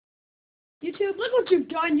YouTube, look what you've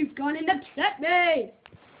done. You've gone and upset me.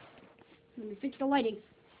 Let me fix the lighting.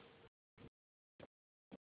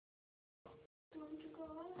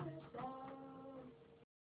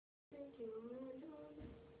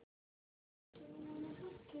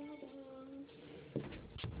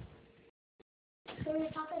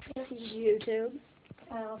 This is YouTube.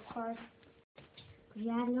 Oh, of course.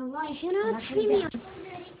 You have no life.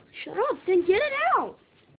 Shut up, then get it out.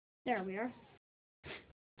 There we are.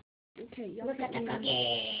 Okay, y'all Look at the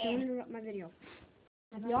don't interrupt my video.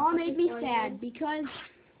 Y'all made me sad because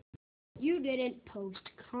you didn't post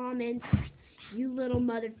comments, you little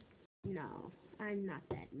mother... No, I'm not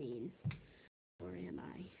that mean. Or am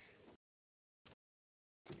I?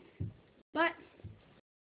 But,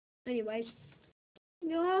 anyways,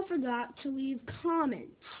 you all forgot to leave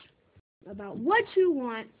comments about what you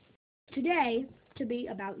want today to be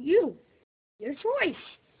about you. Your choice.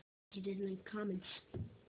 You didn't leave comments,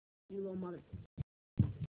 you little mother.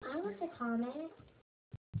 I want to comment.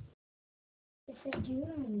 It said you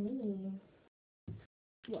and me.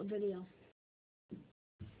 What video?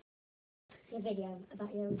 Your video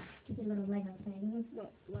about your stupid little Lego thing.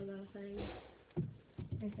 What Lego thing?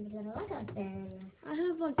 Your stupid little Lego thing. I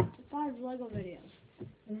have like 5 Lego videos.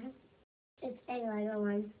 Mm-hmm. It's a Lego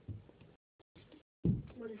one.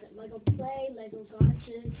 What is it? Lego Play, Lego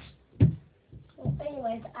Gotchas. Well,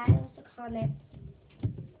 anyways, I want to comment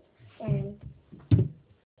and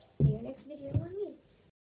see your next video on me.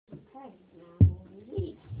 Okay, now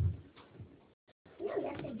me. No, you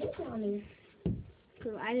have to do it on me.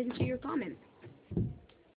 Cool, I didn't see your comment. Do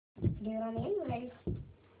it on me anyways.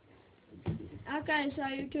 Okay, so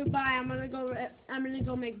YouTube, bye. I'm gonna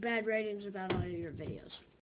go make bad ratings about all of your videos.